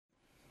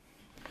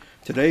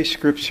Today's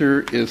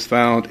scripture is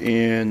found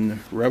in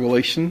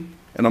Revelation,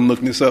 and I'm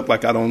looking this up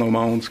like I don't know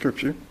my own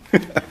scripture.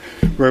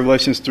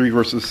 Revelations 3,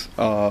 verses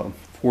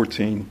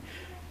 14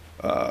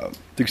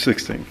 through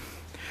 16.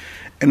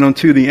 And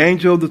unto the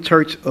angel of the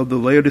church of the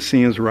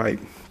Laodiceans write,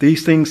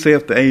 These things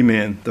saith the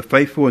Amen, the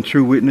faithful and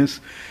true witness,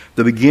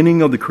 the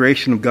beginning of the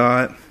creation of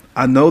God.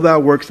 I know thy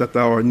works, that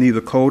thou art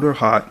neither cold or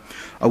hot.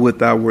 I would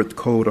thou wert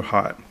cold or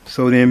hot.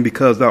 So then,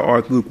 because thou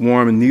art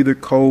lukewarm and neither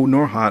cold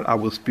nor hot, I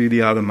will spew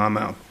thee out of my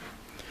mouth.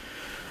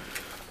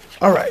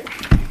 All right.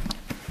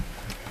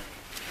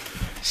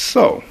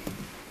 So,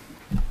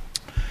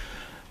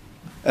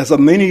 as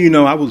many of you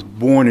know, I was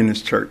born in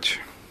this church.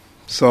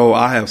 So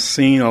I have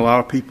seen a lot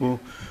of people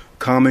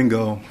come and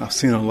go. I've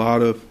seen a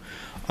lot of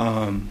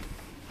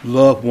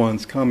loved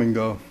ones come and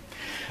go.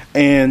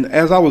 And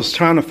as I was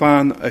trying to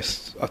find a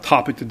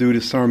topic to do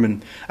this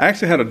sermon, I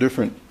actually had a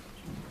different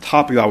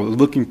topic I was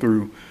looking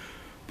through,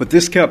 but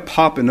this kept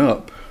popping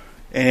up.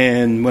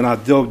 And when I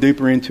dove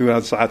deeper into it,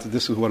 I decided that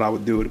this is what I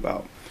would do it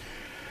about.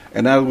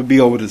 And that would be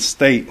over the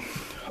state,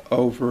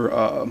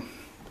 over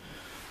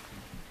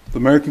the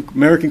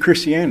American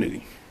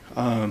Christianity.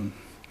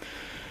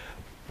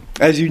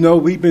 As you know,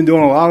 we've been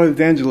doing a lot of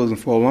evangelism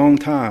for a long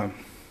time.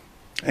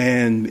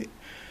 And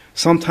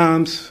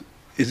sometimes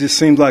it just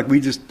seems like we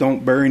just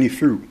don't bear any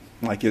fruit.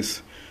 Like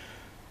it's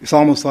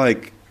almost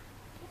like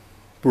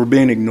we're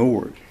being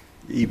ignored,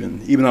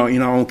 even in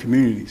our own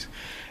communities.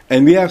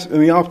 And we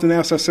often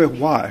ask ourselves,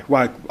 why?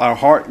 Why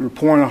we're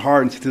pouring our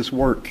heart into this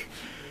work,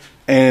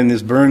 and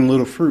it's bearing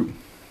little fruit.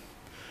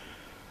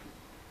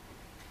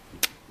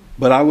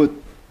 But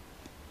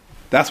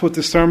that's what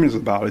this sermon is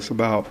about. It's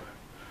about,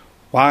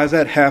 why is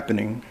that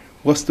happening?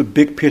 What's the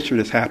big picture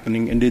that's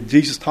happening? And did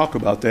Jesus talk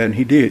about that? And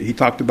he did. He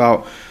talked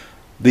about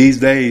these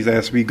days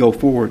as we go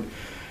forward.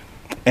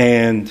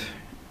 And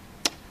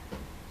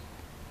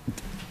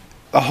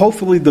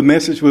hopefully the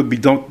message would be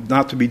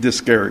not to be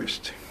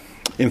discouraged.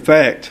 In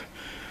fact,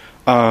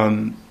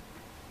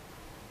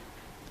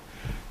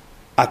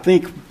 I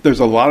think there's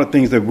a lot of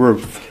things that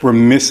we're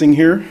missing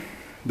here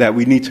that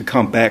we need to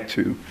come back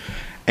to.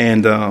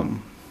 And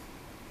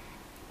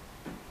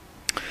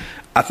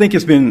I think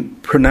it's been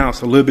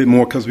pronounced a little bit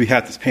more because we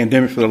had this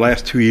pandemic for the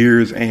last 2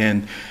 years,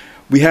 and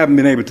we haven't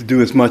been able to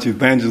do as much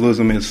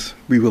evangelism as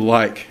we would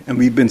like. And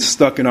we've been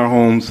stuck in our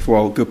homes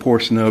for a good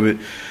portion of it.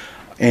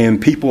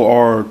 And people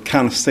are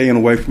kind of staying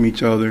away from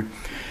each other.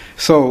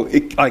 So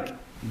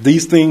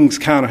these things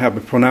kind of have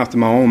been pronounced in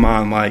my own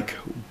mind,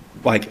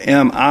 like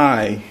am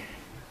I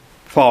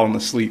falling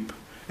asleep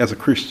as a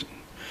Christian?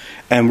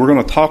 And we're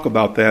going to talk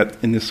about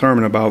that in this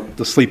sermon, about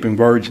the sleeping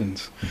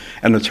virgins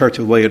and the church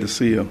of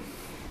Laodicea.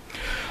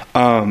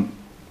 And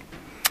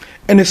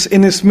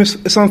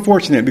it's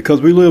unfortunate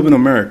because we live in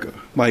America.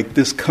 Like,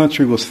 this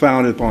country was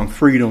founded upon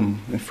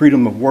freedom and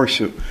freedom of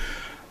worship.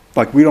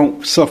 Like, we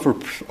don't suffer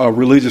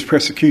religious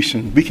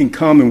persecution. We can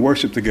come and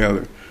worship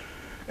together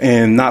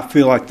and not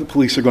feel like the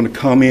police are going to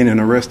come in and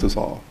arrest us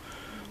all.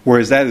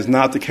 Whereas that is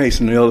not the case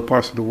in the other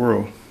parts of the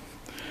world.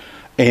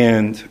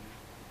 And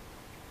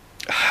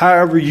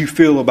however you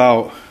feel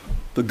about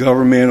the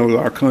government or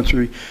our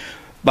country,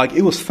 like,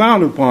 it was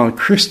founded upon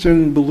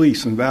Christian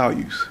beliefs and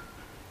values,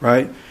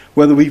 right?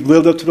 Whether we've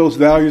lived up to those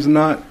values or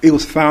not, it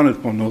was founded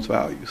upon those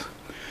values.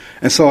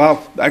 And so I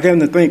began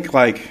to think,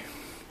 like,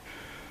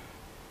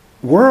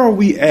 where are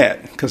we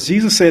at? Because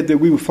Jesus said that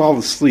we would fall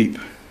asleep.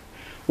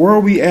 Where are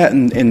we at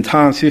in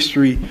time's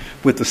history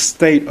with the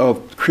state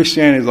of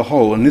Christianity as a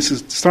whole? And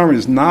this sermon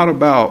is not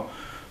about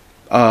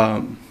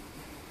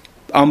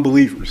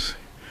unbelievers.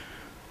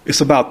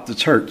 It's about the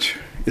church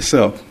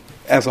itself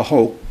as a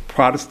whole.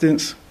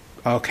 Protestants,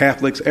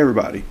 Catholics,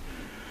 everybody.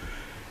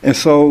 And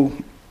so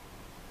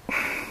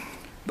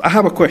I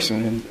have a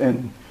question,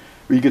 and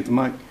will you get the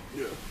mic?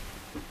 Yeah.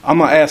 I'm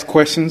going to ask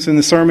questions in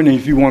the sermon, and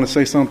if you want to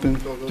say something,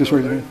 just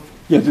raise your hand.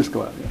 Yeah, just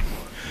go out. Yeah.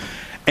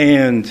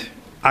 And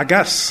I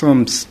got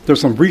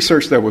there's some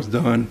research that was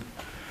done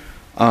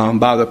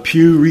by the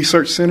Pew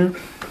Research Center,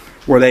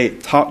 where they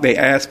called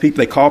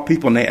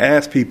people and they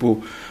asked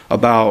people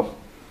about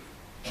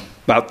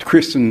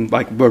Christian,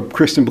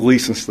 Christian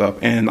beliefs and stuff.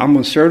 And I'm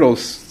going to share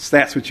those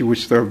stats with you,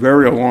 which they're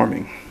very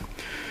alarming.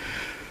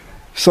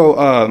 So,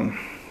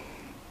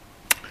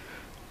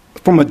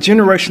 from a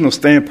generational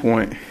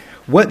standpoint,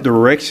 what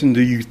direction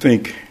do you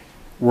think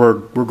we're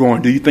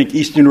going? Do you think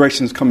each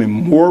generation is becoming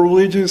more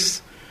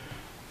religious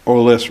or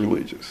less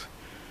religious?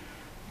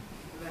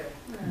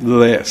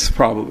 Less,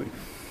 probably.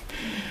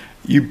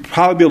 You'd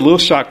probably be a little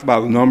shocked by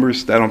the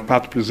numbers that I'm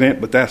about to present,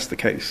 but that's the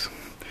case.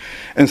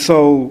 And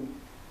so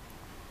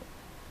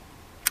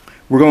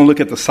we're going to look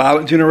at the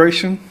silent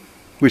generation,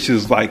 which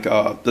is like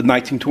the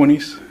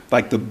 1920s,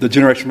 like the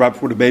generation right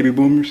before the baby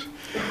boomers.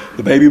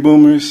 The baby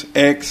boomers,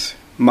 X,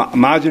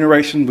 my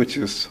generation, which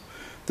is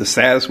the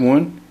saddest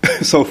one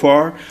so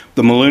far,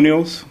 the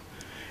millennials.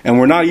 And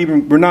we're not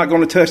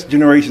going to touch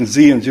Generation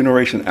Z and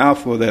Generation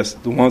Alpha. That's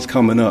the ones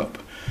coming up.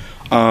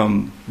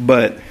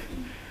 But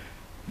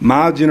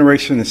my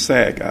generation is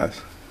sad,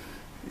 guys.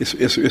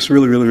 It's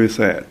really, really, really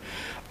sad.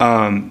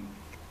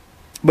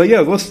 But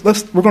yeah,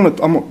 we're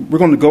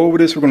gonna go over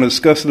this. We're gonna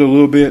discuss it a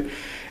little bit,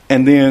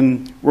 and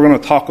then we're gonna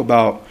talk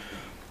about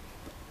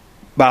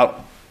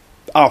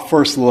our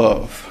first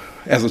love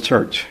as a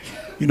church.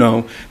 You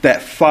know,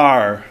 that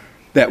fire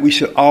that we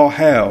should all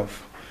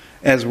have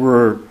as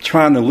we're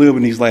trying to live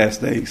in these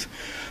last days.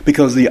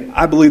 Because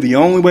I believe the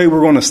only way we're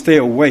going to stay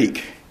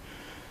awake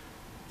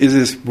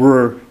is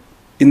we're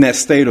in that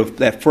state of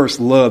that first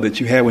love that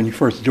you had when you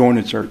first joined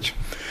the church.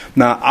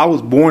 Now, I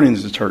was born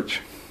into the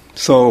church,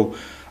 so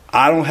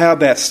I don't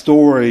have that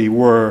story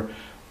where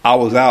I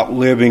was out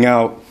living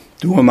out,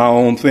 doing my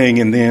own thing,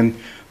 and then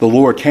the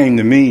Lord came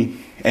to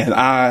me, and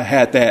I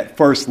had that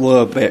first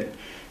love that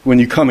when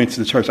you come into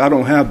the church. I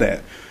don't have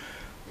that.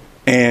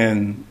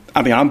 And,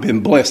 I mean, I've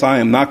been blessed. I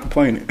am not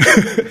complaining,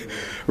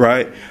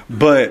 right?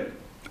 But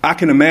I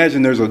can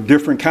imagine there's a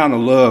different kind of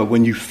love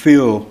when you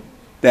feel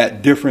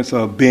that difference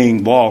of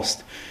being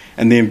lost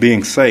and then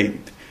being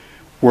saved.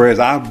 Whereas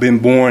I've been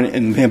born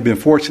and have been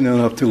fortunate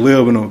enough to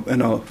live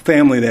in a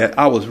family that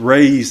I was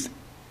raised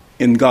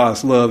in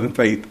God's love and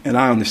faith, and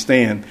I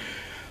understand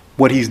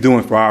what He's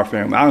doing for our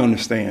family. I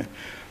understand.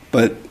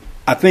 But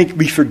I think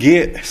we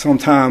forget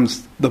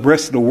sometimes the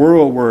rest of the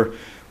world where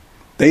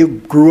they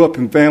grew up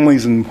in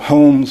families and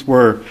homes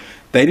where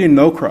they didn't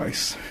know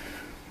Christ.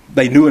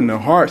 They knew in their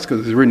hearts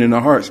because it's written in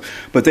their hearts,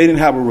 but they didn't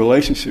have a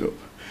relationship.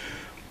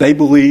 They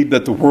believe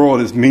that the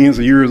world is millions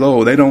of years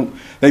old.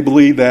 They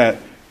believe that,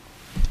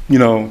 you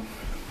know,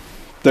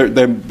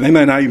 they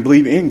may not even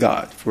believe in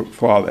God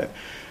for all that.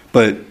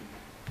 But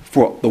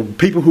for the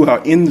people who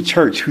are in the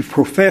church who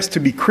profess to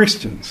be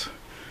Christians,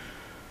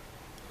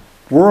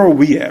 where are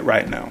we at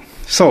right now?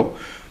 So,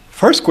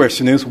 first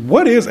question is,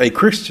 what is a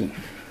Christian?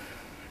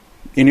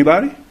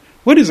 Anybody?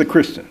 What is a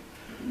Christian?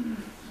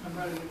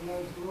 Somebody that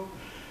loves the Lord.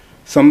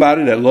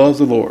 Somebody that loves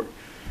the Lord.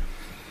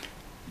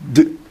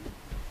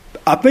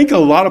 I think a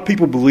lot of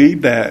people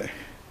believe that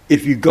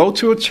if you go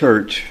to a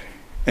church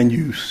and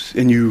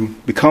you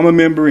become a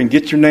member and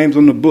get your names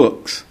on the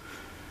books,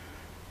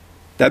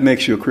 that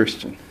makes you a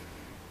Christian.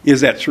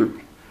 Is that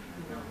true?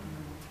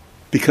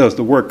 Because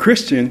the word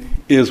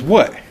Christian is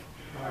what?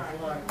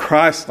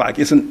 Christ-like.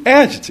 It's an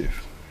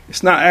adjective.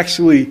 It's not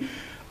actually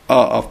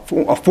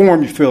a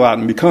form you fill out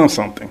and become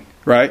something,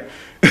 right?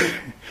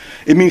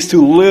 It means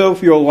to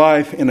live your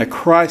life in a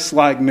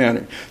Christ-like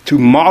manner, to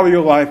model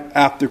your life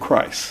after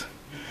Christ.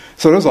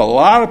 So there's a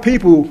lot of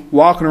people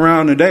walking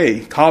around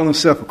today calling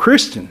themselves a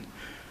Christian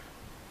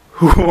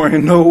who are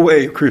in no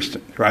way a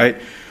Christian, right?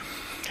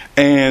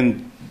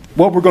 And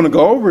what we're going to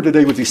go over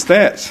today with these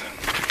stats,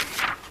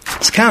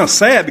 it's kind of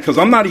sad because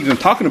I'm not even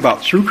talking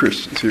about true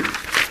Christians here.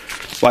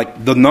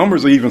 Like, the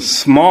numbers are even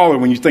smaller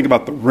when you think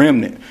about the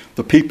remnant,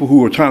 the people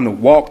who are trying to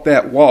walk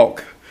that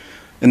walk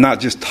and not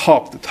just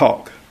talk the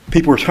talk.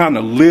 People are trying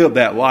to live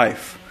that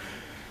life.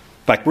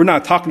 Like, we're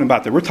not talking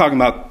about that. We're talking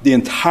about the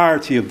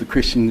entirety of the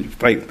Christian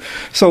faith.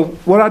 So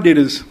what I did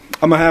is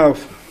I'm going to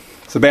have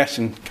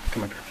Sebastian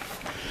come here.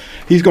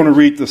 He's going to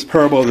read this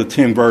parable of the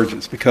 10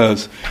 virgins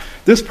because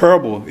this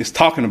parable is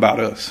talking about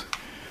us.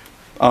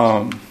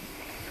 Here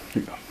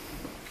you go.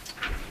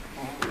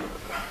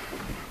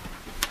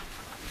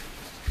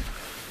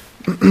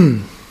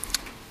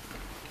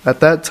 At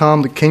that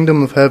time, the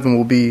kingdom of heaven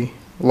will be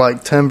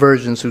like 10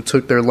 virgins who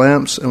took their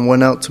lamps and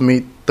went out to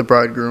meet the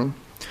bridegroom.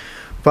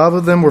 5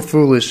 of them were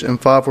foolish and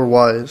 5 were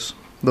wise.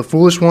 The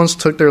foolish ones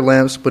took their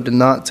lamps but did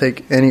not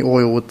take any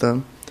oil with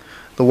them.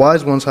 The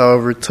wise ones,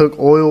 however, took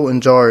oil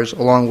in jars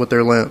along with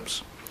their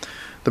lamps.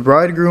 The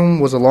bridegroom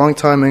was a long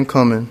time in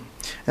coming,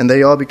 and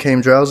they all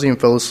became drowsy and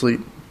fell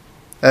asleep.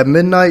 At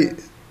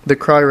midnight, the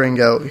cry rang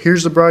out,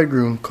 "Here's the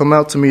bridegroom, come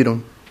out to meet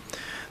him."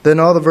 Then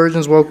all the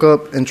virgins woke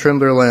up and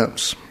trimmed their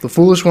lamps. The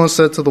foolish ones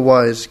said to the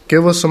wise,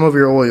 "Give us some of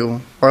your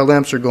oil. Our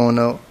lamps are going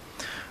out."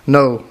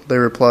 "No," they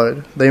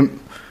replied.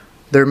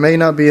 There may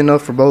not be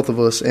enough for both of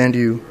us and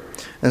you.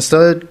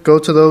 Instead, go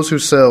to those who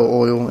sell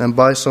oil and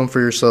buy some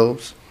for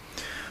yourselves."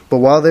 But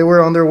while they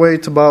were on their way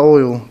to buy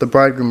oil, the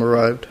bridegroom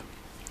arrived.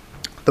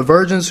 The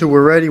virgins who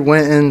were ready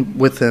went in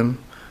with him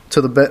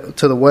to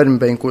the wedding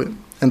banquet,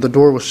 and the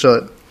door was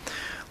shut.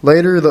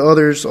 Later the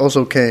others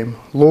also came.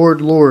 "Lord,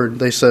 Lord,"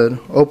 they said,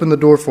 "open the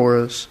door for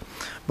us."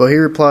 But he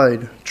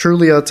replied,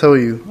 "Truly I tell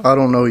you, I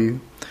don't know you.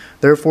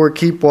 Therefore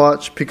keep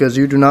watch, because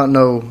you do not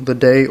know the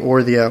day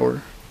or the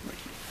hour."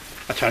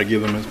 I try to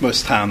give them as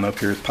much time up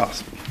here as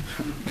possible.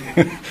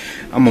 I'm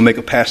going to make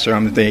a pastor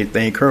on the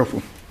they ain't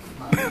careful.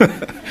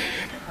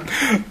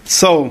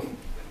 So,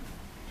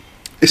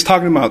 it's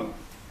talking about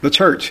the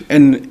church.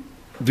 And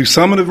do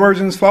some of the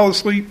virgins fall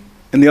asleep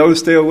and the others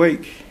stay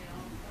awake?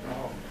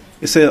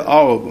 It said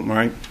all of them,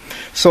 right?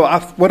 So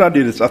what I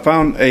did is I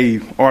found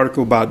a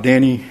article by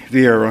Danny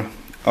Vieira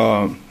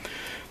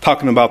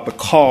talking about the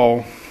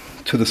call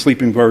to the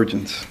sleeping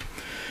virgins.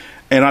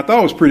 And I thought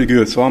it was pretty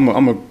good, so I'm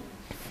going to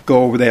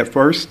go over that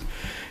first,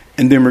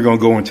 and then we're going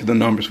to go into the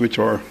numbers, which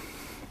are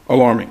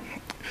alarming.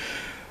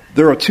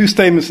 There are 2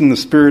 statements in the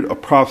spirit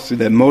of prophecy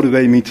that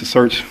motivated me to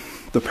search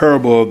the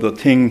parable of the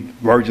 10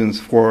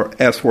 virgins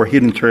as for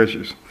hidden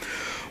treasures.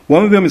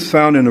 One of them is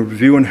found in a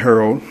Review and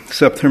Herald,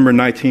 September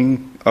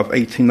 19, of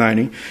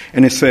 1890,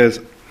 and it says,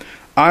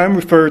 I am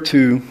referred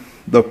to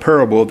the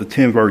parable of the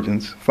 10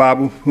 virgins,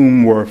 5 of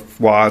whom were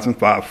wise and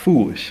 5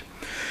 foolish.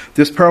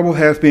 This parable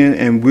has been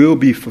and will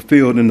be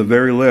fulfilled in the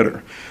very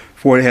letter,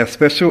 for it has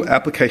special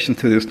application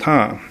to this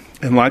time,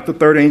 and like the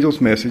third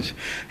angel's message,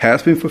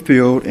 has been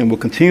fulfilled and will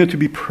continue to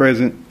be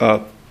present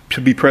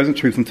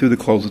truth until the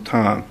close of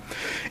time.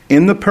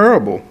 In the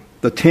parable,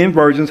 the 10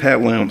 virgins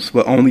had lamps,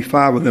 but only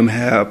 5 of them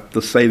have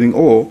the saving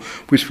oil,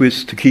 which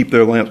was to keep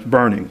their lamps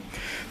burning.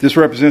 This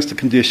represents the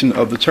condition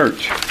of the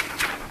church.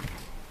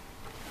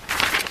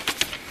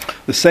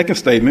 The second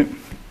statement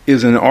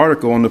is an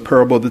article on the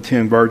parable of the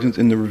 10 virgins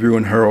in the Review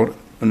and Herald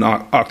on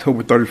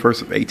October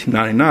 31st of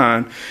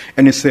 1899,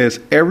 and it says,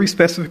 every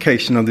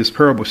specification of this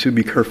parable should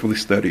be carefully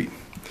studied.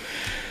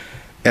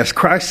 As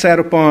Christ sat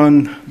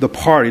upon the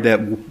party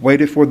that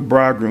waited for the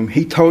bridegroom,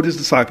 he told his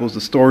disciples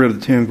the story of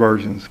the 10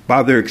 virgins,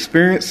 by their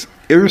experience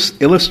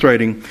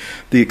illustrating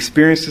the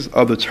experiences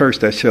of the church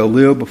that shall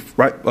live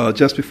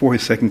just before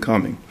his second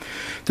coming.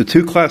 The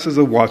 2 classes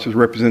of watchers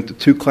represent the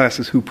 2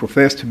 classes who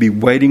profess to be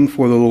waiting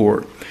for the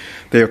Lord.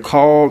 They are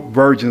called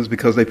virgins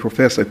because they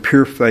profess a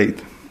pure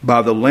faith.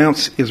 By the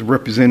lamps is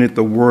represented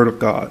the word of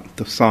God.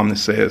 The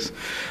psalmist says,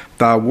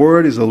 thy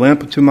word is a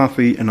lamp unto my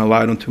feet and a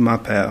light unto my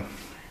path.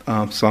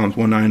 Psalms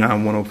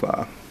 199,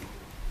 105.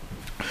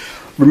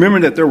 Remember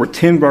that there were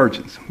 10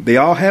 virgins. They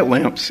all had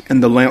lamps,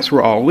 and the lamps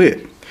were all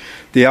lit.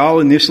 They all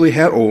initially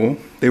had oil.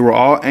 They were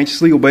all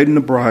anxiously awaiting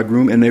the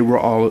bridegroom, and there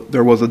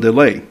was a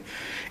delay.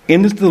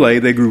 In this delay,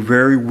 they grew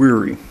very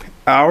weary.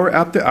 Hour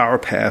after hour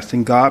passed,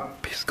 and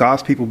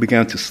God's people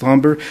began to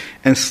slumber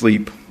and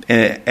sleep.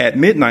 And at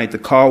midnight, the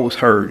call was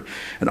heard,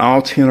 and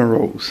all 10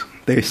 arose.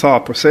 They saw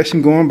a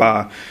procession going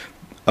by.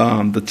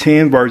 The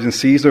 10 virgins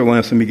seized their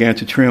lamps and began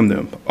to trim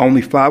them.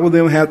 Only 5 of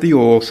them had the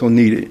oil so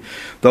needed.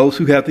 Those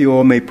who had the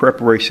oil made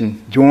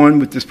preparation, joined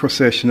with this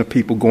procession of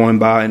people going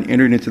by, and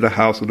entered into the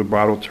house of the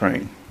bridal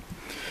train.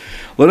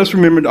 Let us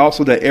remember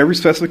also that every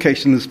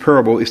specification of this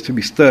parable is to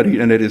be studied,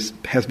 and it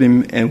has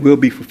been and will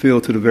be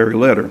fulfilled to the very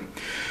letter.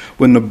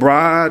 When the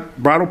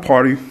bridal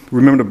party,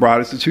 remember the bride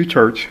is the true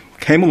church,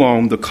 came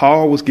along, the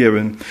call was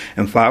given,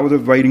 and 5 of the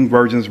waiting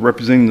virgins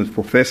representing the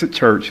professed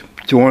church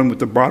joined with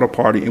the bridal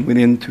party and went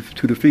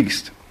into the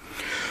feast.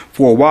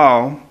 For a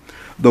while,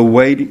 the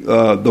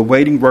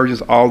waiting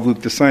virgins all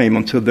looked the same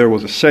until there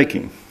was a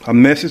shaking, a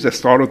message that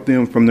startled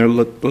them from their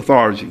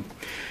lethargy.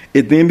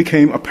 It then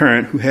became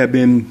apparent who had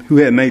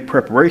made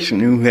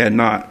preparation and who had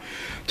not.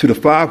 To the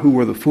 5 who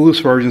were the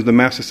foolish virgins, the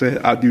master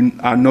said,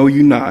 I know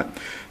you not,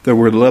 that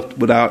were left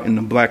without in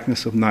the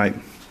blackness of night.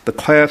 The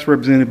class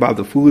represented by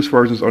the foolish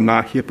virgins are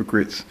not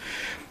hypocrites.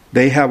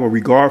 They have a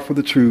regard for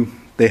the truth.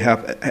 They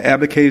have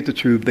advocated the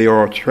truth. They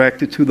are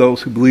attracted to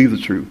those who believe the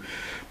truth.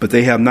 But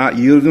they have not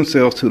yielded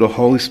themselves to the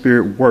Holy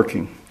Spirit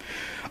working.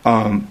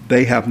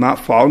 They have not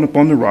fallen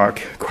upon the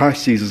rock,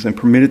 Christ Jesus, and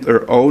permitted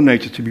their old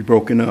nature to be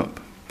broken up.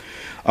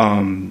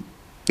 And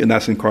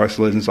that's in Christ's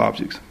Legends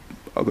Objects.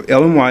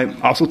 Ellen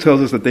White also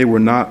tells us that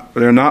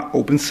they're not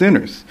open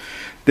sinners.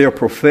 They are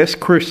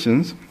professed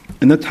Christians.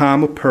 In the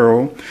time of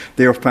peril,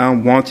 they are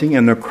found wanting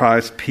in their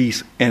cries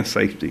peace and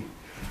safety.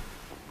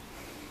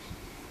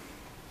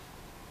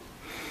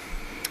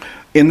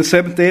 In the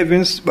Seventh-day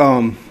Adventist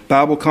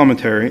Bible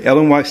commentary,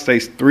 Ellen White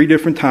states 3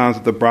 different times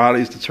that the bride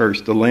is the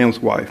church, the Lamb's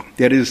wife.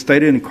 Yet it is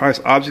stated in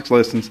Christ's Objects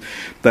Lessons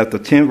that the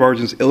 10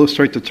 virgins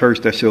illustrate the church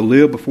that shall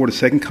live before the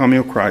second coming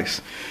of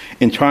Christ.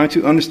 In trying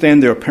to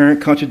understand their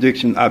apparent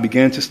contradiction, I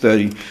began to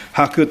study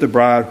how could the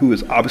bride, who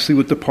is obviously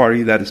with the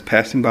party that is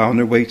passing by on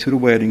their way to the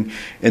wedding,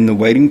 and the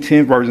waiting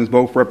 10 virgins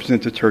both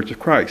represent the church of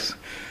Christ.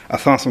 I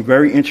found some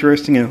very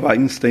interesting and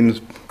enlightening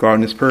statements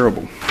regarding this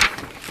parable.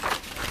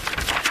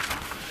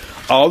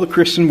 All the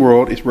Christian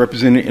world is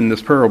represented in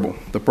this parable.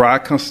 The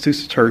bride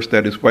constitutes the church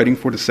that is waiting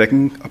for the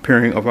second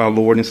appearing of our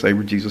Lord and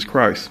Savior Jesus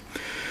Christ.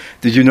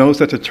 Did you notice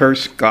that the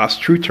church, God's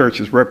true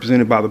church, is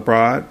represented by the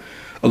bride?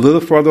 A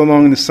little further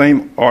along in the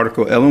same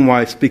article, Ellen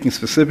White, speaking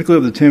specifically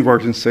of the 10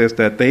 virgins, says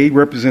that they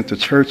represent the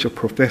church of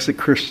professed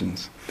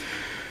Christians.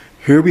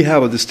 Here we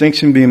have a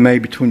distinction being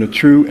made between the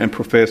true and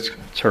professed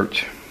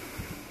church.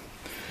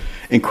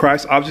 In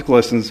Christ's Object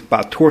Lessons,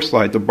 by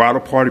torchlight, the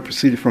bridal party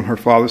proceeded from her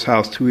father's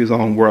house to his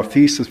own, where a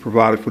feast is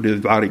provided for the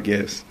invited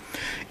guests.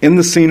 In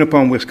the scene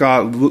upon which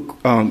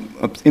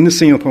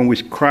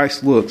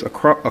Christ looks, a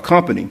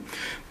company,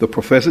 the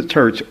professed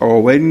church, are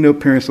awaiting the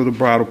appearance of the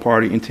bridal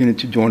party intended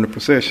to join the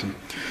procession.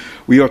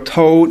 We are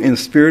told in the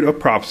spirit of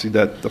prophecy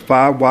that the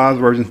 5 wise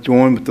virgins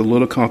joined with the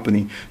little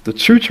company, the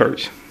true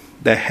church,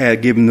 that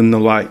had given them the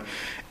light.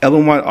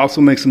 Ellen White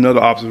also makes another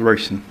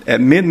observation.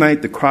 At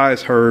midnight the cry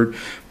is heard,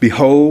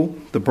 "Behold,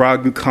 the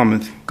bridegroom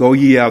cometh, go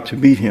ye out to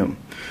meet him."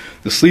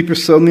 The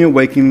sleepers suddenly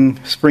awakening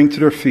spring to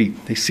their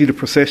feet. They see the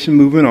procession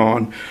moving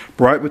on,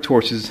 bright with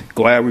torches,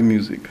 glad with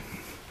music.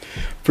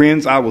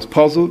 Friends, I was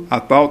puzzled. I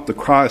thought the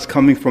cry is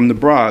coming from the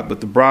bride,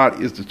 but the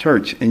bride is the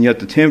church, and yet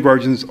the 10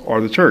 virgins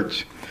are the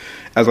church.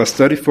 As I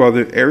studied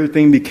further,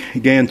 everything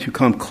began to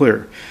come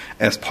clear.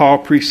 As Paul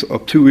preached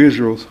of 2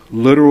 Israels,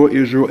 literal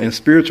Israel and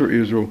spiritual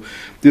Israel,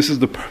 this is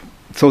the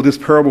So this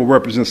parable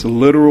represents the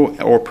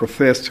literal or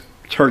professed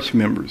church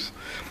members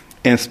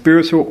and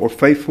spiritual or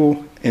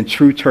faithful and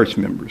true church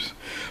members.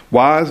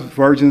 Wise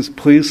virgins,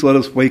 please let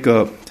us wake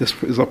up. This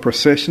is a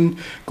procession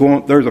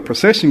going. There's a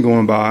procession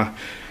going by.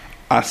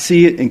 I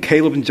see it in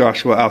Caleb and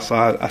Joshua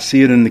outside. I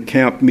see it in the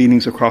camp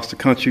meetings across the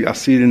country. I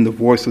see it in the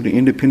voice of the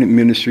independent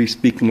ministry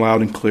speaking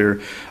loud and clear,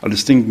 a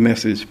distinct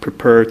message,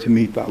 prepare to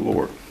meet thy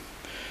Lord.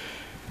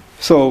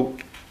 So,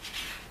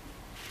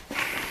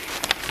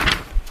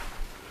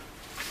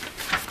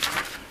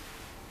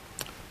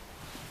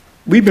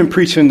 we've been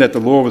preaching that the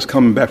Lord was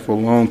coming back for a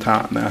long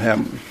time now,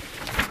 haven't we?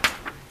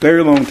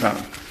 Very long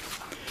time.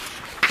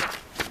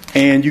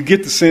 And you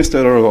get the sense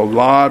that there are a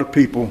lot of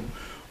people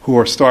who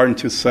are starting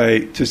to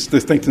say, just to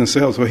think to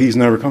themselves, well, he's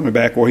never coming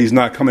back, or he's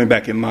not coming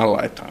back in my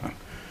lifetime,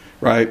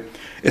 right?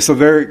 A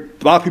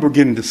lot of people are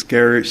getting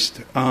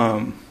discouraged.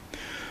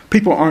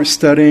 People aren't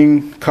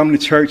studying, coming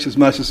to church as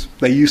much as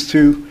they used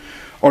to,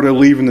 or they're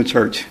leaving the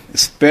church,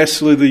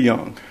 especially the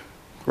young,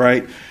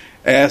 right?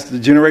 As the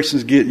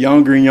generations get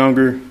younger and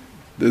younger,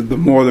 the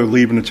more they're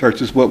leaving the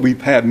church. Is what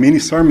we've had many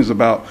sermons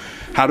about.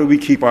 How do we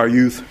keep our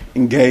youth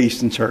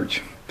engaged in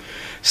church?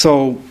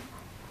 So,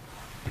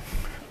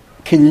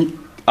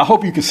 I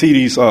hope you can see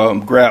these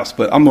graphs,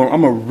 but I'm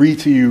gonna read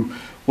to you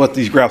what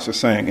these graphs are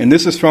saying. And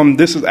this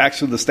is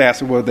actually the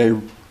stats of where they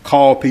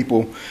call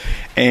people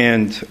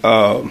and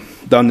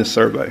done this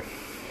survey.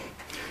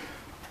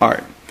 All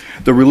right.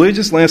 The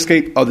religious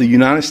landscape of the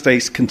United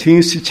States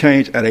continues to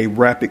change at a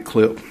rapid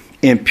clip.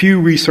 In Pew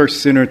Research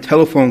Center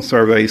telephone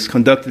surveys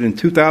conducted in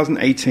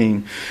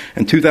 2018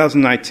 and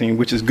 2019,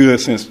 which is good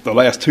since the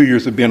last 2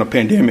 years have been a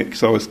pandemic,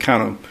 so it's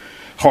kind of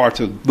hard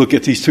to look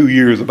at these 2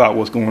 years about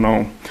what's going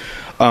on.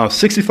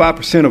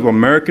 65% of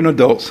American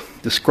adults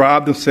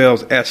describe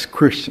themselves as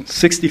Christians.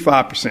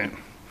 65%.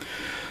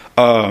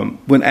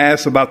 When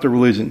asked about their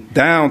religion,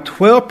 down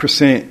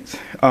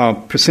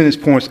 12% percentage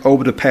points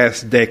over the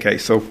past decade.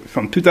 So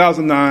from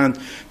 2009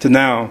 to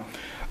now,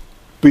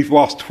 we've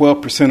lost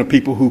 12% of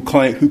people who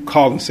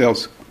call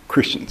themselves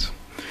Christians.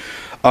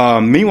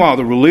 Meanwhile,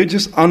 the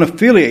religious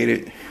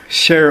unaffiliated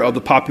share of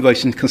the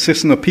population,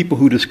 consisting of people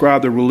who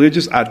describe their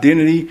religious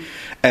identity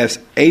as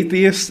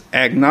atheist,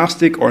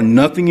 agnostic, or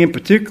nothing in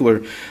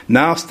particular,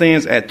 now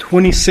stands at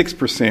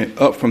 26%,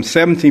 up from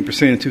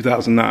 17% in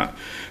 2009.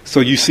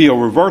 So you see a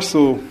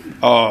reversal.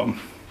 And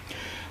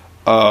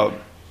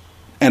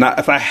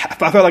if I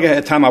felt like I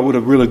had time, I would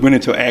have really went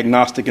into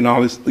agnostic and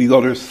all these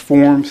other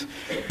forms.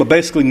 But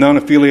basically,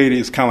 non-affiliated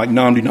is kind of like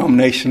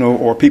non-denominational,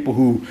 or people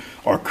who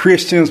are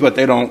Christians but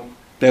they don't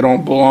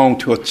belong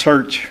to a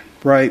church,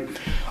 right?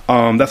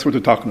 That's what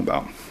they're talking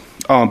about.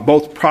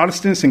 Both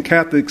Protestants and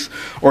Catholics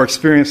are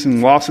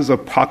experiencing losses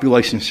of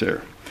population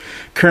share.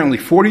 Currently,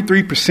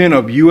 43%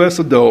 of U.S.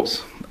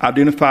 adults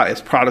identify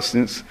as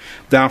Protestants,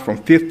 down from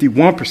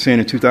 51%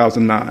 in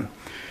 2009.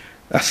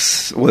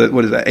 That's,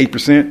 what is that,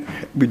 8%?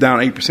 We're down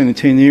 8% in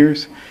 10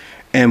 years.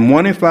 And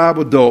 1 in 5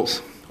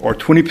 adults, or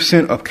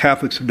 20% of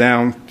Catholics, are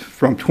down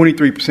from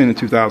 23% in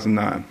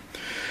 2009.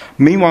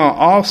 Meanwhile,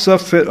 all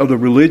subset of the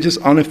religious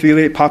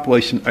unaffiliated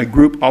population, a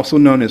group also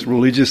known as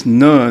religious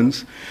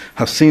nuns,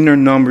 have seen their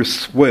numbers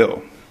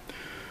swell.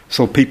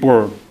 So people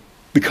are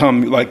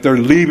they're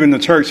leaving the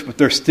church, but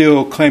they're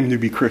still claiming to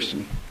be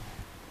Christian.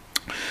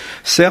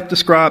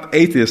 Self-described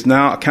atheists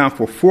now account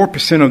for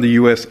 4% of the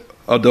U.S.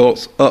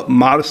 adults, up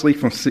modestly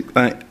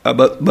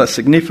but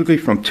significantly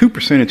from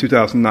 2% in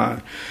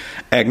 2009.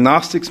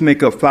 Agnostics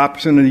make up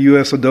 5% of the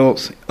U.S.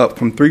 adults, up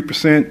from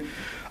 3%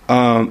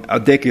 a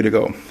decade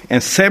ago.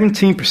 And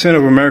 17%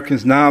 of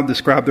Americans now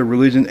describe their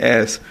religion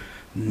as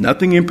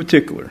nothing in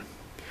particular,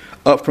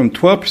 up from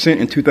 12%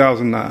 in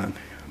 2009.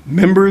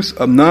 Members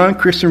of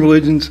non-Christian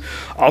religions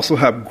also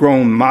have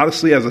grown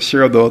modestly as a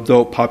share of the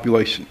adult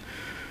population.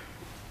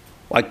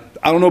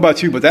 I don't know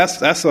about you, but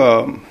that's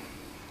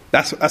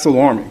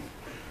alarming.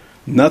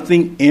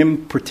 Nothing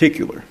in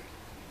particular.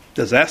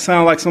 Does that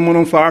sound like someone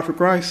on fire for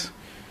Christ?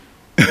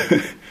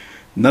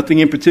 Nothing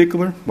in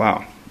particular?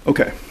 Wow.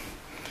 Okay.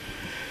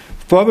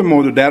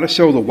 Furthermore, the data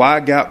shows a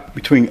wide gap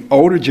between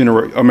older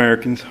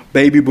Americans,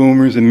 baby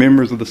boomers, and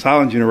members of the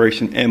silent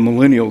generation, and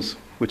millennials,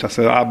 which I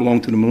said I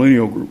belong to the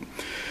millennial group,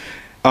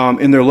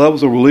 in their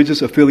levels of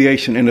religious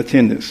affiliation and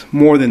attendance.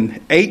 More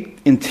than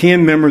 8 in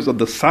 10 members of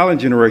the silent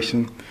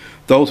generation,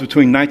 those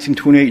between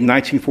 1928 and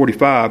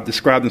 1945,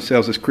 describe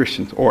themselves as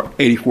Christians, or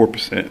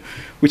 84%,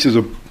 which is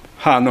a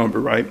high number,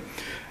 right?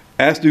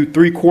 As do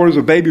 3/4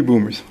 of baby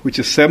boomers, which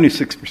is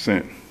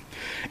 76%.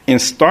 In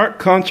stark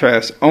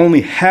contrast,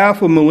 only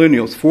half of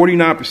millennials,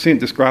 49%,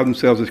 describe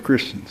themselves as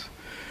Christians.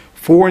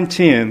 4 in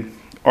 10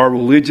 are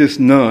religious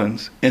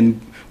nuns,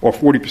 or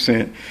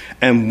 40%,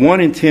 and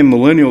 1 in 10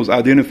 millennials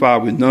identify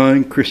with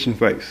non-Christian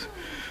faiths.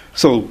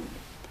 So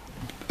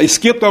it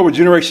skipped over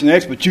Generation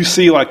X, but you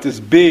see like this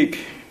big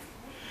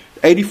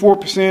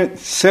 84%,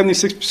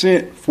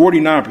 76%,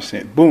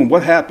 49%. Boom,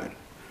 what happened?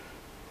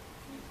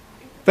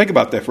 Think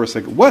about that for a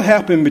second. What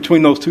happened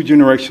between those two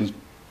generations?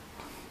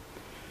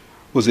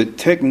 Was it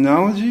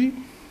technology?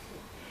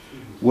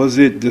 Was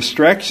it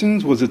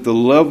distractions? Was it the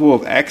level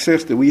of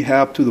access that we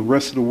have to the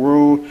rest of the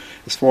world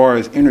as far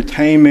as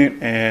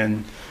entertainment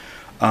and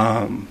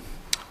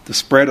the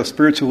spread of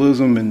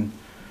spiritualism and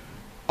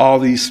all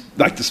these,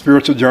 like the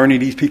spiritual journey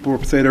these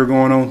people say they're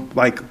going on?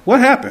 Like, what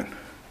happened?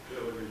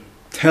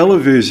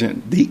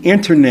 Television, the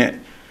internet,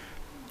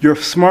 your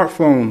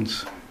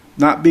smartphones,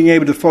 not being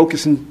able to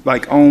focus and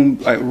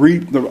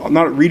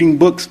not reading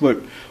books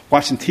but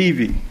watching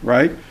TV,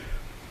 right?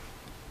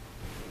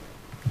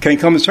 Can't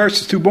come to church;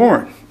 it's too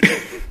boring,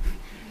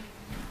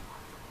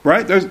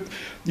 right?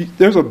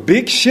 There's a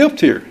big shift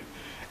here,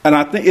 and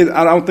I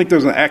don't think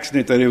there's an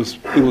accident that it was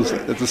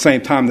at the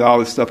same time that all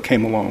this stuff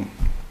came along.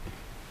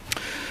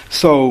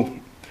 So,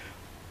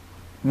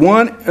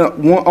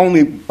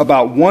 only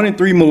about 1 in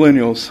 3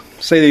 millennials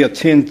say they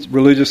attend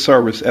religious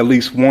service at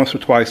least once or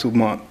twice a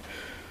month.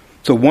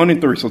 So 1 in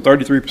 3, so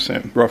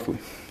 33% roughly.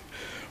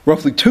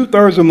 Roughly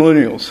 2/3 of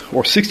millennials,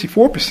 or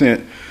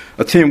 64%,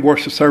 attend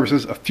worship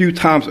services a few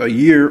times a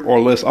year or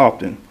less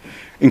often,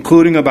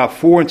 including about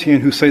 4 in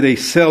 10 who say they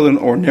seldom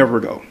or never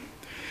go.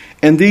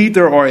 Indeed,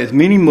 there are as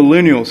many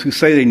millennials who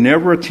say they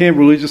never attend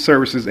religious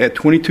services at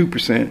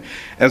 22%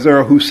 as there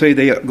are who say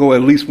they go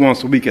at least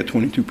once a week at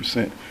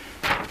 22%.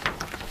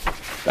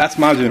 That's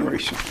my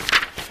generation.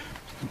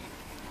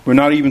 We're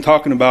not even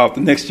talking about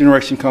the next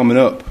generation coming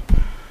up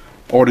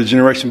or the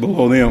generation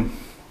below them.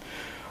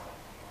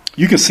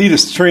 You can see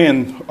this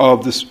trend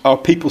of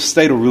people's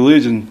state of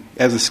religion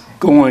as it's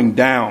going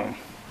down,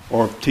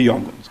 or to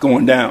younger, it's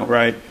going down,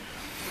 right?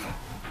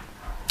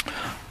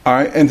 All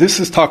right, and this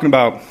is talking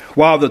about,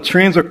 while the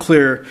trends are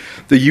clear,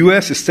 the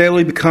U.S. is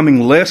steadily becoming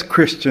less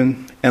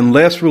Christian and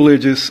less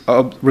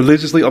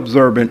religiously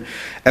observant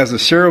as the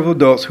share of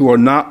adults who are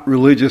not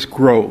religious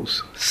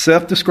grows.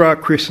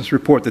 Self-described Christians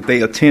report that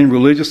they attend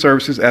religious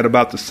services at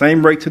about the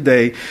same rate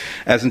today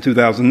as in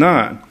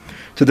 2009.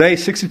 Today,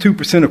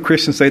 62% of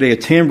Christians say they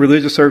attend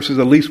religious services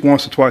at least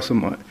once or twice a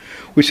month,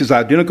 which is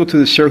identical to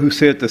the share who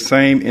said the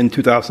same in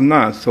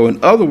 2009. So in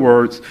other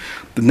words,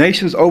 the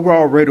nation's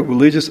overall rate of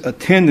religious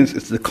attendance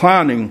is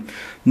declining,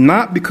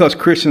 not because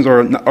Christians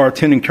are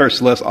attending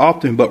church less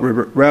often, but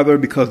rather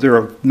because there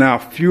are now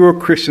fewer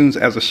Christians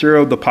as a share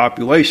of the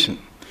population.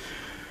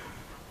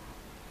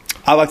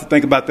 I like to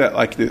think about that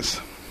like this.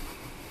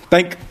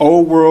 Think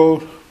old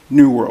world,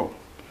 new world.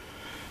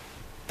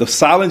 The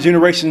silent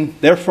generation,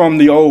 they're from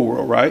the old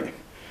world, right?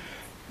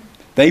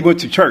 They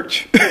went to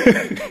church.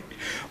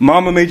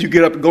 Mama made you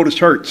get up and go to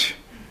church.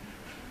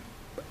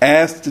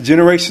 As the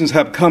generations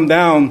have come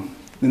down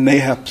and they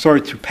have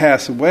started to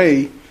pass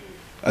away,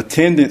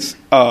 attendance,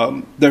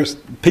 there's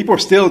people are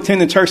still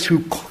attending church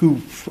who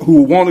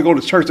want to go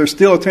to church. They're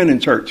still attending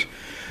church.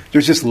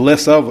 There's just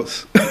less of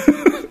us.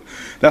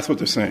 That's what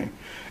they're saying.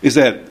 Is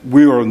that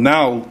we are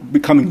now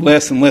becoming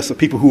less and less of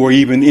people who are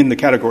even in the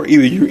category.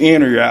 Either you're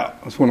in or you're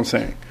out. That's what I'm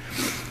saying.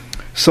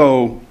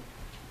 So,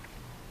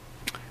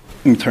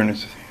 let me turn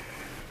this.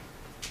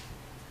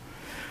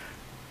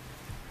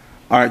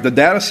 All right, the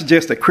data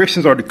suggests that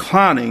Christians are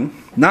declining,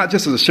 not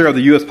just as a share of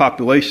the U.S.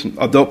 population,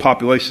 adult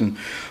population,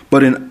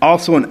 but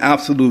also in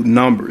absolute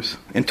numbers.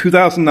 In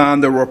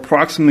 2009, there were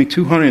approximately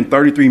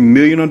 233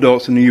 million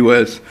adults in the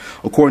U.S.,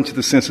 according to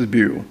the Census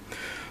Bureau.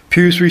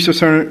 Pew's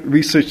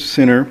Research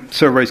Center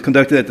surveys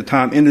conducted at the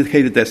time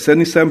indicated that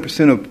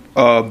 77%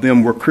 of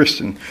them were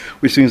Christian,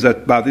 which means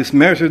that by this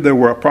measure, there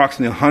were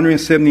approximately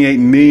 178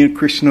 million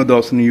Christian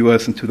adults in the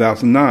U.S. in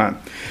 2009.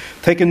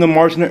 Taking the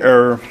margin of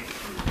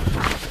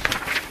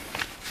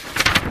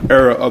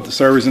error of the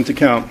surveys into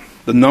account,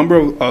 the number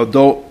of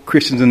adult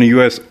Christians in the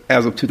U.S.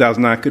 as of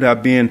 2009 could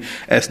have been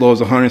as low as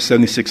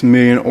 176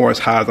 million or as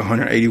high as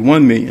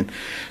 181 million.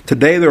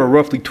 Today, there are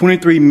roughly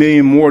 23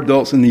 million more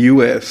adults in the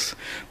U.S.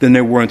 than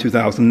there were in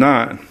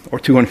 2009, or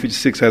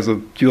 256 as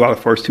of July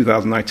 1st,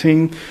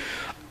 2019.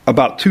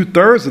 About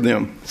 2/3 of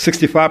them,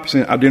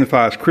 65%,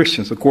 identify as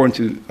Christians, according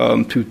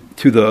to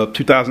the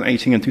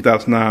 2018 and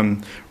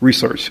 2009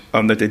 research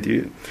that they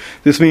did.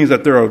 This means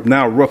that there are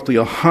now roughly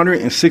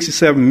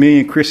 167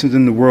 million Christians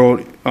in the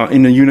world,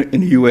 in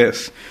the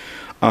U.S.,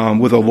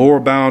 with a lower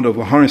bound of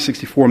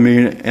 164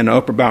 million and an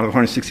upper bound of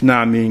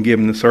 169 million,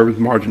 given the service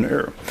margin of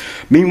error.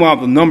 Meanwhile,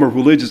 the number of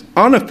religious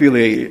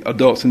unaffiliated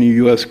adults in the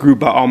U.S. grew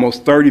by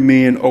almost 30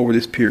 million over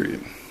this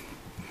period.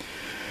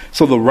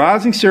 So the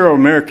rising share of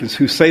Americans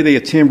who say they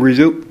attend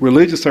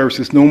religious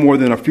services no more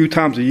than a few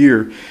times a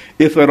year,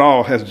 if at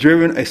all, has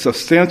driven a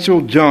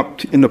substantial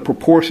jump in the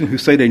proportion who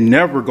say they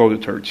never go to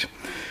church.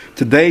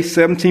 Today,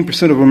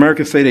 17% of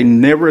Americans say they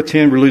never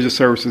attend religious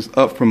services,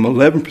 up from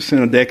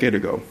 11% a decade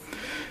ago.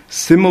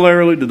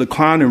 Similarly, the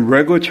decline in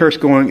regular church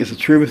going is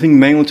attributing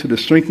mainly to the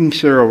shrinking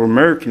share of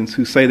Americans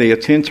who say they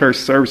attend church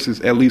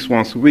services at least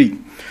once a week,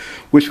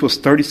 which was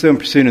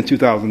 37% in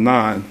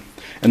 2009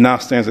 and now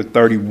stands at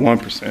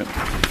 31%.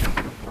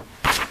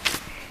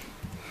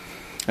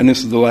 And this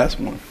is the last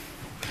one.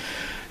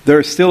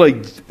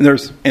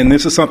 And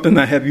this is something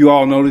that have you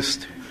all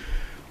noticed.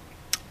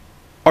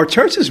 Are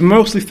churches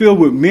mostly filled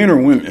with men or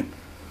women?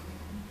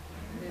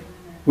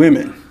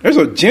 Women. There's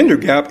a gender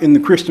gap in the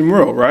Christian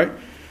world, right?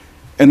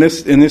 And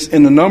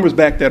the numbers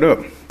back that up.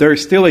 There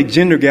is still a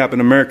gender gap in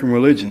American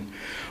religion.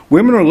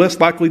 Women are less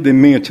likely than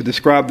men to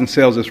describe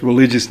themselves as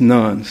religious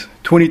nuns,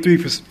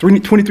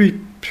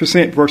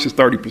 23% versus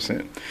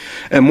 30%,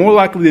 and more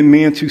likely than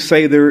men to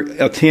say they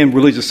attend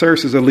religious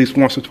services at least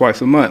once or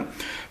twice a month,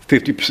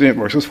 50%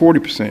 versus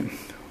 40%.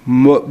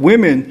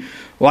 Women,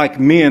 like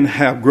men,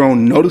 have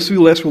grown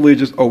noticeably less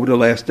religious over the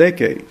last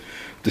decade.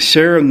 The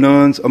share of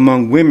nuns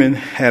among women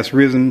has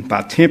risen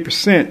by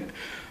 10%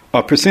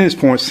 percentage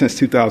points since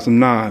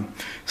 2009,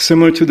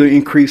 similar to the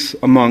increase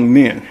among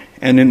men.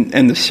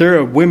 And the share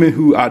of women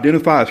who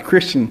identify as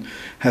Christian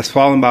has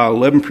fallen by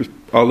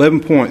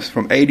 11 points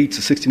from 80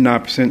 to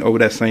 69% over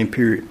that same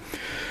period.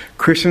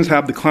 Christians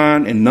have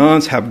declined and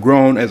nuns have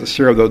grown as a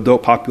share of the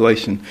adult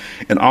population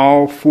in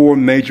all 4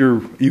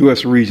 major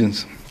U.S.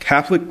 regions.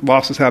 Catholic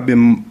losses have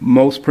been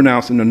most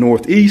pronounced in the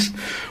Northeast,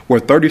 where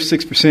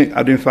 36%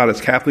 identified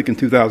as Catholic in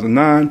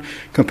 2009,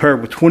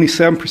 compared with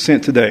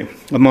 27% today.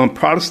 Among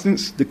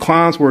Protestants,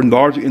 declines were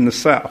larger in the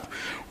South,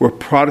 where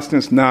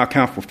Protestants now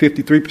account for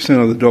 53%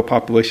 of the adult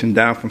population,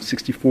 down from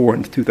 64%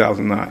 in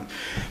 2009.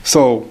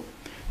 So,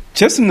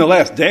 just in the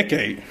last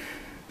decade,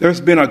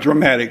 there's been a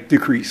dramatic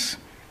decrease.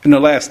 In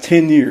the last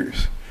 10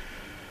 years.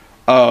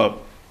 I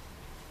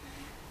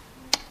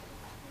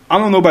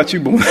don't know about you,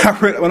 but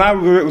when I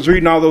was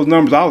reading all those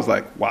numbers, I was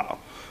like, wow,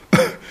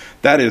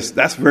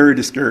 that's very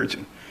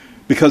discouraging,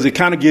 because it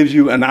kind of gives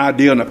you an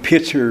idea and a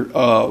picture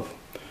of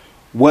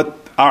what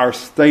our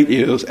state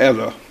is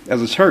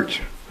as a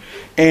church.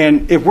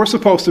 And if we're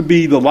supposed to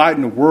be the light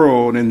in the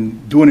world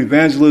and doing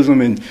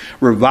evangelism and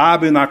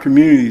reviving our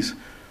communities,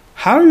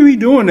 how are we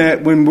doing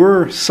that when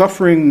we're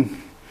suffering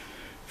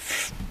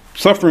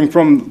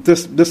from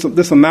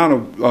this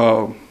amount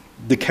of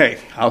decay,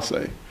 I'll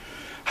say?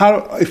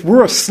 If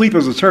we're asleep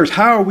as a church,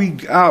 how are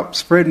we out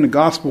spreading the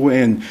gospel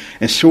and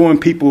showing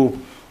people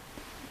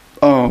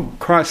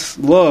Christ's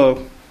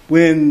love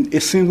when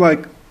it seems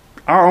like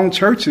our own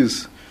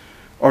churches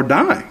are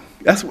dying?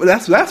 That's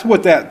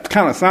what that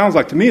kind of sounds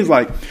like to me. Is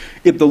like,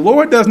 if the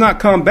Lord does not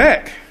come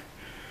back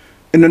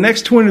in the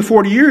next 20 to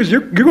 40 years,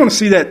 you're going to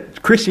see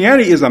that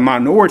Christianity is a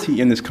minority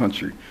in this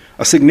country,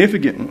 a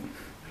significant one.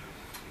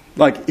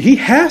 Like, he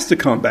has to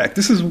come back.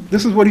 This is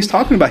what he's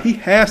talking about. He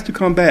has to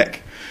come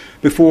back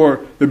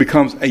before there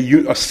becomes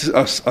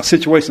a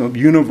situation of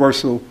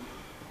universal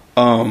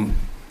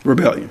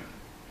rebellion.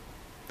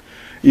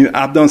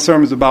 I've done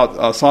sermons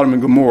about Sodom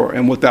and Gomorrah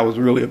and what that was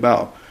really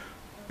about.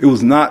 It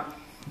was not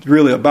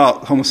really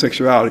about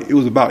homosexuality. It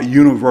was about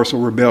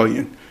universal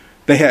rebellion.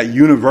 They had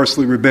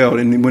universally rebelled.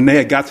 And when they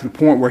had got to the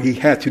point where he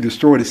had to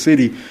destroy the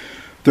city,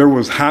 there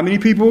was how many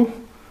people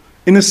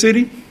in the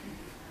city?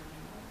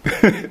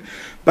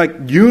 Like,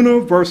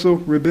 universal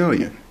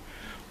rebellion.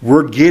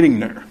 We're getting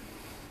there.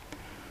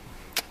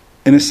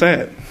 And it's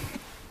sad.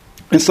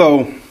 And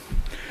so,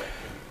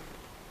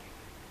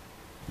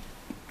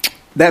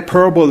 that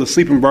parable of the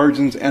sleeping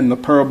virgins and the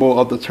parable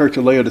of the church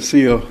of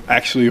Laodicea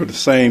actually are the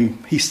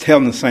same. He's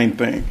telling the same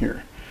thing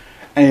here.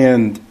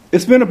 And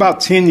it's been about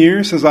 10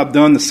 years since I've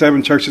done the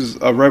 7 churches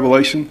of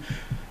Revelation.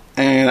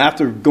 And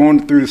after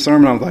going through the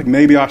sermon, I was like,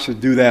 maybe I should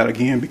do that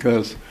again,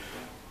 because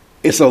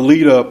it's a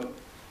lead up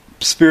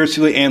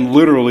spiritually and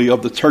literally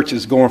of the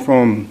churches going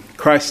from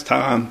Christ's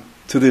time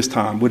to this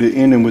time, with it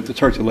ending with the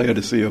church of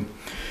Laodicea.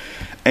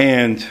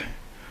 And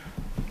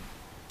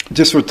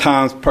just for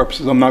time's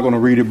purposes, I'm not going to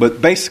read it,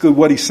 but basically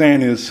what he's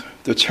saying is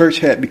the church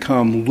had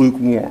become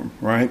lukewarm,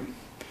 right?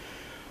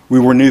 We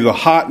were neither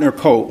hot nor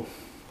cold.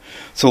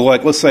 So,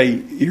 like, let's say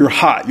you're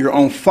hot, you're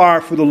on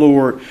fire for the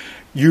Lord,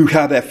 you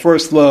have that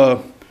first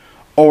love,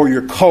 or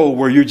you're cold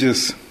where you're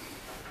just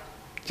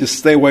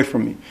stay away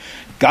from me.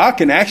 God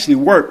can actually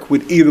work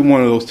with either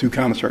one of those two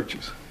kind of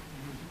churches.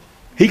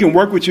 He can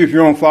work with you if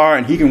you're on fire,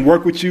 and he can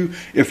work with you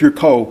if you're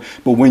cold.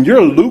 But when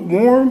you're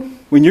lukewarm,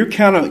 when you're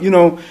kind of,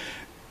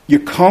 you're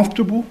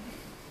comfortable,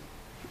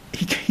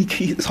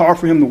 it's hard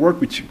for him to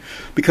work with you,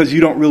 because you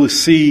don't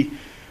see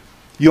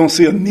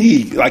a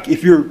need. Like,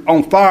 if you're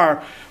on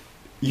fire,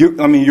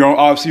 you're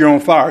on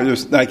fire.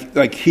 There's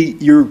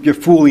you're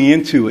fully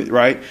into it,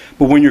 right?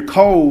 But when you're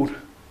cold,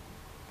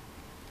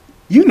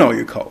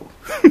 you're cold.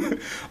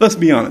 Let's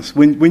be honest.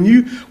 When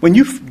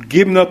you've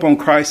given up on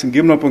Christ and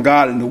given up on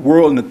God and the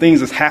world and the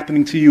things that's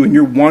happening to you, and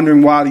you're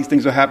wondering why these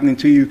things are happening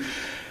to you,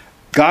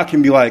 God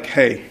can be like,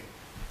 hey,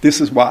 this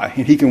is why.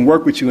 And he can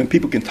work with you, and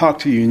people can talk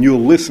to you, and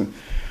you'll listen.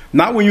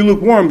 Not when you're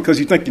lukewarm because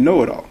you think you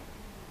know it all.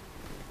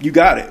 You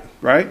got it,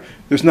 right?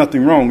 There's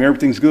nothing wrong.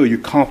 Everything's good. You're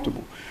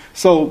comfortable.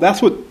 So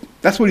that's what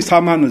he's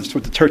talking about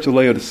with the church of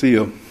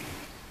Laodicea.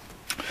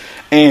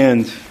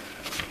 And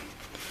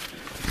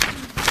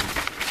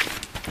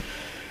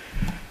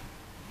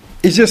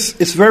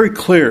it's very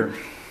clear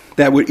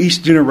that with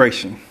each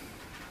generation,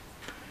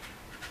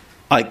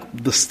 like,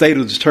 the state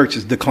of the church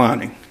is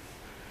declining.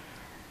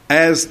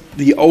 As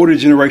the older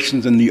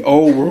generations in the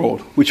old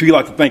world, which we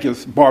like to think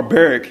is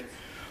barbaric,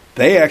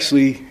 they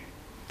actually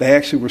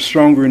were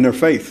stronger in their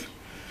faith,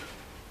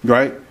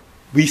 right?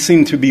 We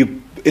seem to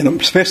be,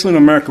 especially in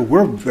America,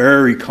 we're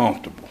very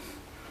comfortable,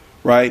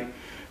 right?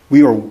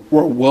 we're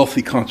a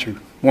wealthy country,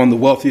 one of the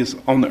wealthiest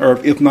on the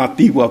earth, if not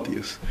the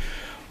wealthiest.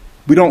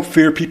 We don't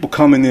fear people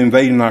coming and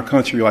invading our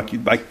country like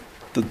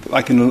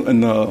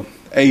in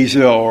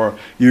Asia or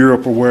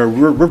Europe or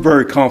wherever. We're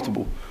very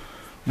comfortable.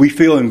 We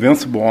feel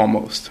invincible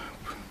almost.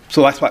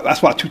 So that's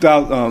why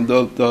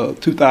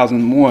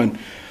 2001.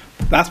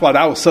 That's why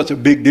that was such a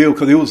big deal,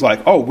 because it was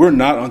like, oh, we're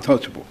not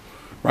untouchable,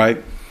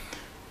 right?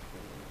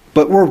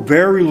 But we're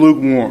very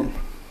lukewarm.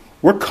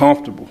 We're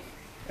comfortable.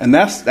 And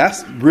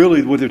that's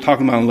really what they're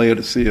talking about in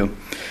Laodicea.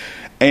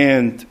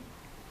 And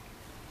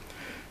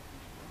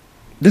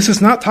this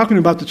is not talking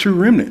about the true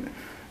remnant.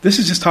 This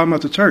is just talking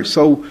about the church.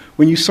 So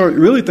when you start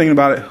really thinking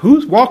about it,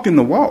 who's walking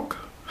the walk?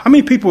 How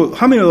many of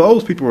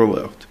those people are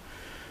left?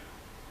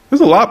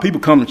 There's a lot of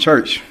people come to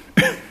church.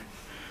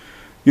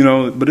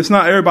 But it's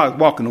not everybody's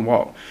walking the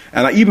walk.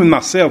 And even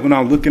myself, when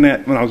I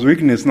was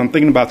reading this, and I'm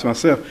thinking about to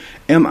myself,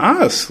 am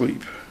I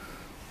asleep?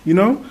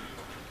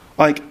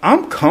 Like,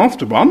 I'm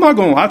comfortable. I'm not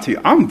going to lie to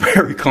you. I'm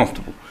very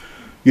comfortable,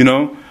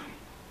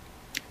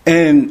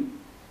 And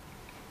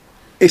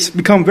it's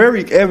become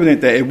very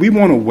evident that if we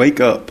want to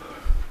wake up,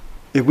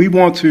 if we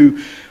want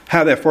to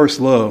have that first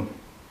love,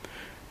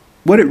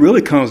 what it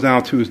really comes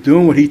down to is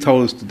doing what he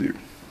told us to do.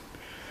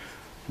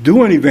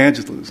 Doing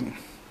evangelism.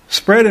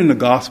 Spreading the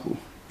gospel.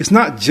 It's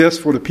not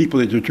just for the people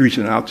that you're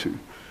reaching out to.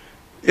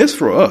 It's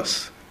for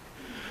us.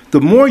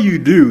 The more you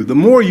do, the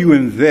more you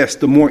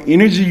invest, the more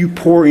energy you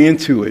pour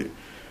into it,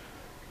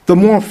 the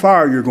more on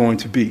fire you're going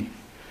to be.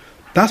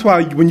 That's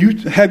why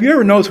have you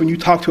ever noticed when you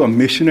talk to a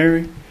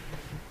missionary,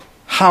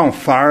 how on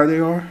fire they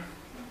are?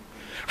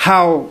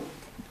 How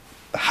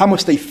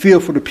much they feel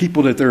for the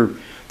people that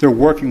they're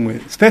working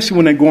with, especially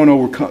when they're going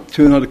over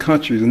to another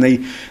countries and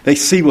they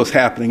see what's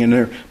happening and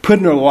they're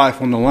putting their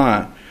life on the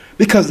line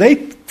because they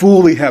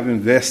fully have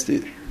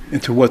invested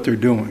into what they're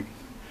doing.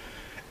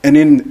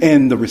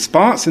 And the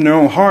response in their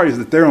own heart is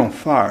that they're on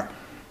fire.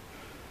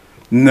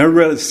 And they're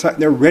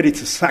ready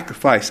to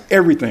sacrifice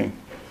everything.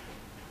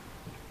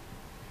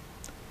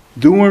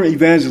 Doing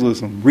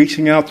evangelism,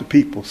 reaching out to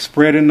people,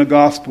 spreading the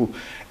gospel,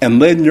 and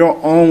letting your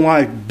own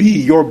life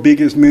be your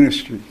biggest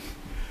ministry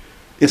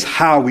is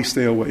how we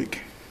stay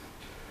awake.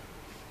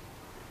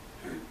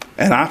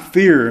 And I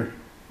fear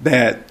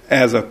that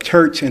as a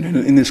church and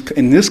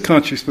in this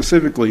country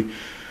specifically,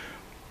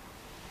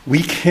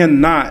 we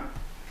cannot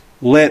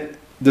let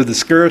the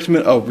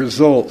discouragement of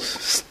results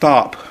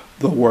stop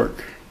the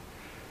work.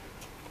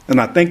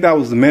 And I think that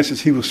was the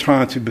message he was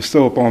trying to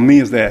bestow upon me,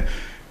 is that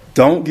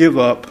don't give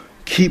up,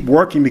 keep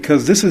working,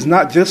 because this is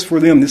not just for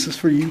them, this is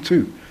for you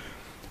too.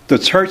 The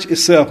church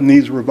itself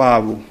needs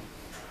revival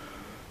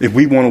if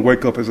we want to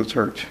wake up as a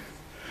church.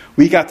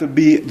 We got to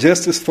be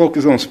just as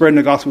focused on spreading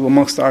the gospel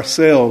amongst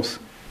ourselves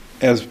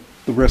as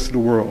the rest of the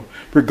world,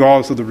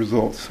 regardless of the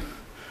results.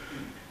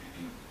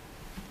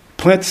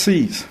 Plant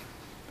seeds.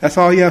 That's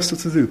all he asked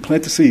us to do.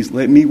 Plant the seeds.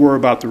 Let me worry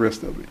about the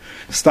rest of it.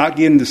 Stop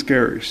getting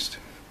discouraged.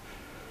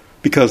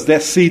 Because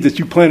that seed that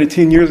you planted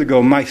 10 years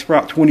ago might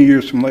sprout 20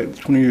 years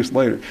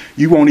later.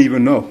 You won't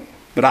even know,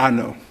 but I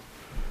know.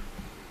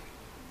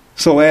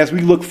 So as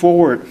we look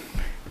forward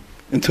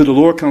until the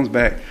Lord comes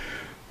back,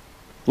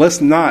 let's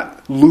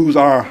not lose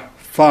our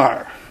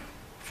fire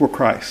for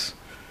Christ.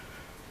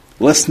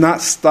 Let's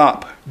not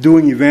stop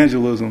doing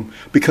evangelism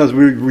because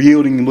we're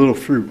yielding little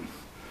fruit.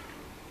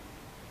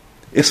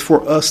 It's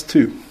for us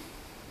too.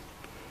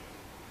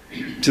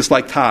 Just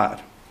like tithe.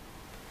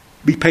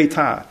 We pay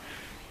tithe.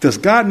 Does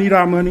God need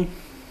our money?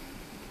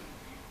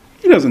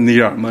 He doesn't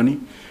need our money.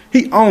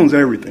 He owns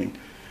everything.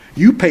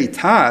 You pay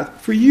tithe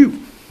for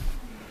you.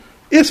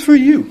 It's for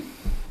you.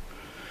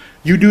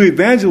 You do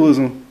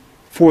evangelism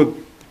for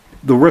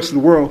the rest of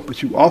the world,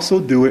 but you also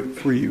do it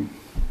for you.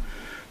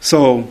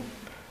 So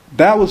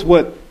that was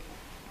what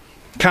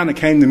kind of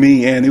came to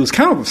me, and it was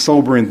kind of a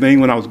sobering thing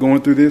when I was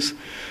going through this,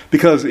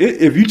 because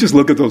if you just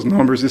look at those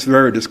numbers, it's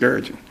very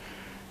discouraging.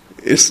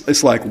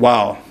 It's like,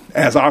 wow,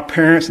 as our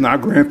parents and our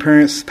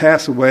grandparents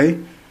pass away,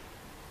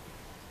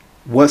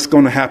 what's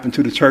going to happen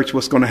to the church?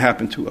 What's going to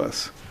happen to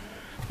us?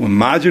 When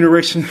my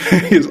generation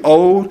is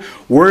old,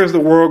 where is the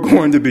world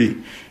going to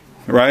be?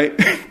 Right?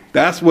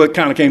 That's what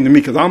kind of came to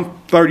me, because I'm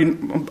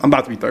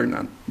about to be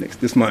 39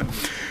 this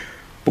month.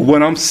 But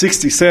when I'm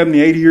 60, 70,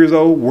 80 years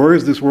old, where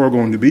is this world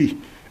going to be?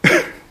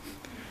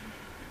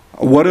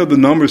 What are the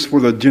numbers for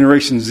the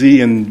Generation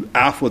Z and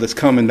Alpha that's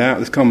coming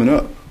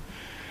up?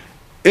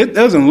 It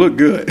doesn't look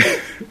good.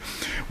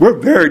 We're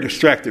very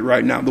distracted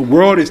right now. The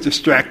world is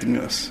distracting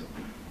us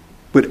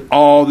with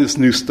all this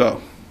new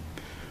stuff.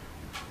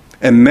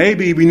 And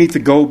maybe we need to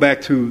go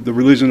back to the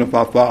religion of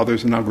our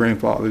fathers and our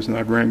grandfathers and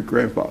our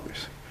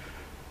grandfathers.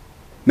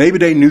 Maybe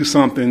they knew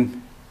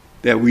something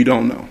that we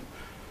don't know.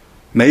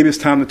 Maybe it's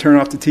time to turn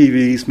off the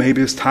TVs.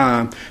 Maybe it's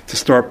time to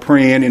start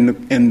praying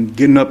and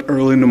getting up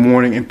early in the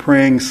morning and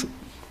praying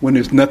when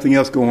there's nothing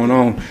else going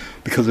on.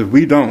 Because if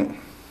we don't,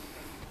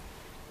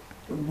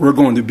 we're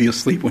going to be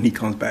asleep when he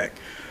comes back.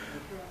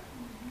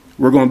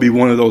 We're going to be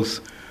one of those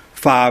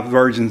 5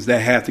 virgins that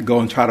had to go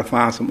and try to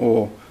find some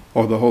oil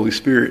or the Holy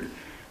Spirit,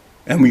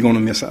 and we're going to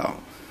miss out.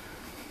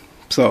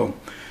 So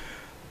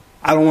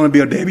I don't want to be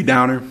a Debbie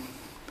Downer.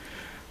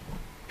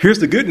 Here's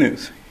the good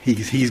news.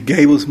 He's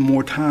gave us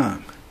more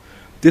time.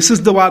 This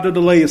is why the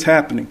delay is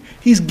happening.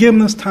 He's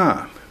giving us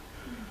time.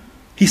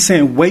 He's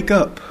saying, wake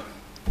up.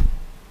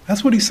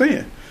 That's what he's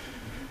saying.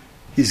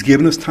 He's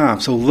giving us time.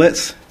 So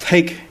let's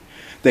take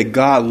that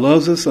God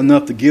loves us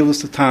enough to give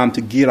us the time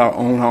to get our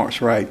own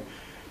hearts right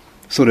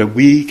so that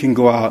we can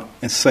go out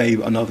and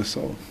save another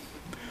soul.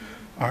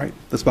 All right,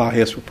 let's bow our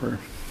heads for prayer.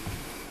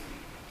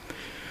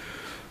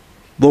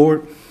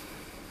 Lord,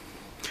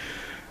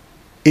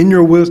 in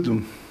your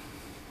wisdom,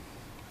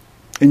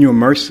 in your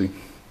mercy,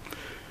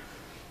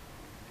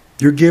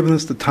 you're giving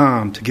us the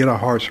time to get our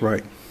hearts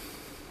right.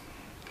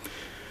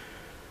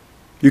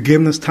 You're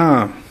giving us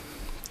time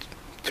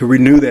to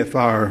renew that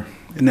fire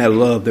and that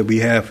love that we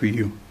have for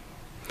you.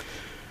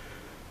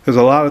 There's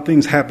a lot of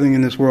things happening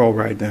in this world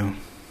right now.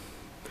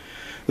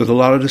 There's a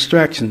lot of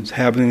distractions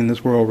happening in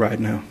this world right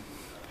now.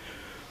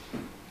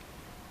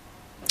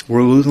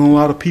 We're losing a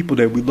lot of people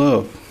that we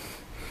love.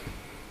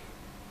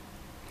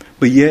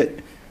 But yet,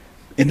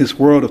 in this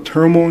world of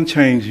turmoil and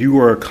change, you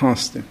are a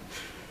constant.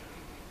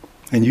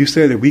 And you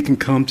said that we can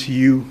come to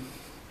you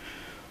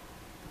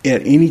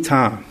at any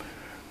time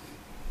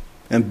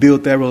and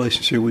build that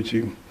relationship with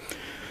you.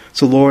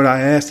 So, Lord,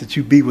 I ask that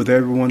you be with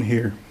everyone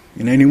here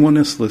and anyone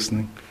that's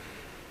listening.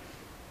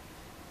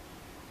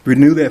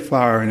 Renew that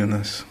fire in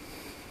us.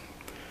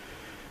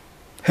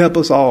 Help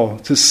us all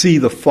to see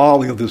the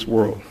folly of this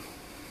world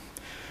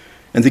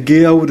and to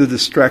get over the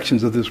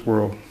distractions of this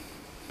world.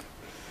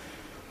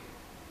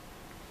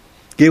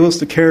 Give us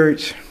the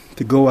courage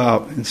to go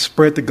out and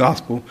spread the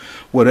gospel,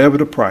 whatever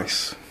the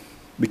price,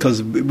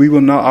 because we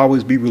will not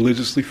always be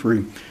religiously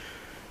free.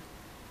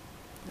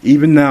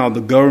 Even now,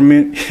 the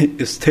government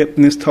is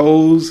tapping its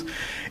toes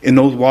in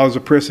those waters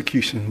of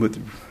persecution. With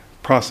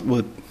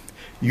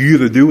you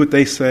either do what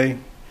they say,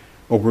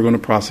 or we're going to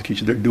prosecute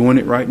you. They're doing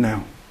it right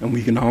now, and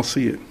we can all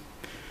see it.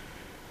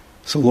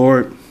 So,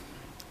 Lord,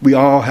 we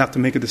all have to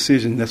make a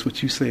decision. That's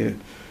what you said.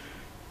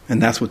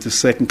 And that's what the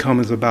second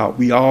coming is about.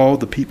 We all,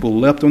 the people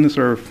left on this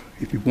earth,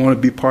 if you want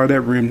to be part of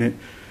that remnant,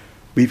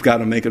 we've got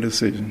to make a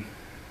decision.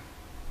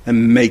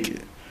 And make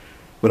it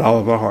with all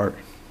of our heart.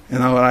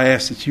 And I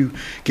ask that you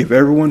give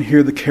everyone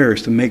here the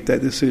courage to make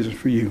that decision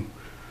for you,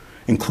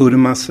 including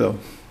myself.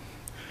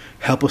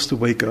 Help us to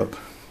wake up.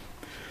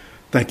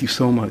 Thank you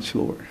so much,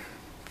 Lord,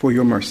 for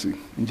your mercy.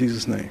 In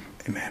Jesus' name,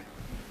 amen.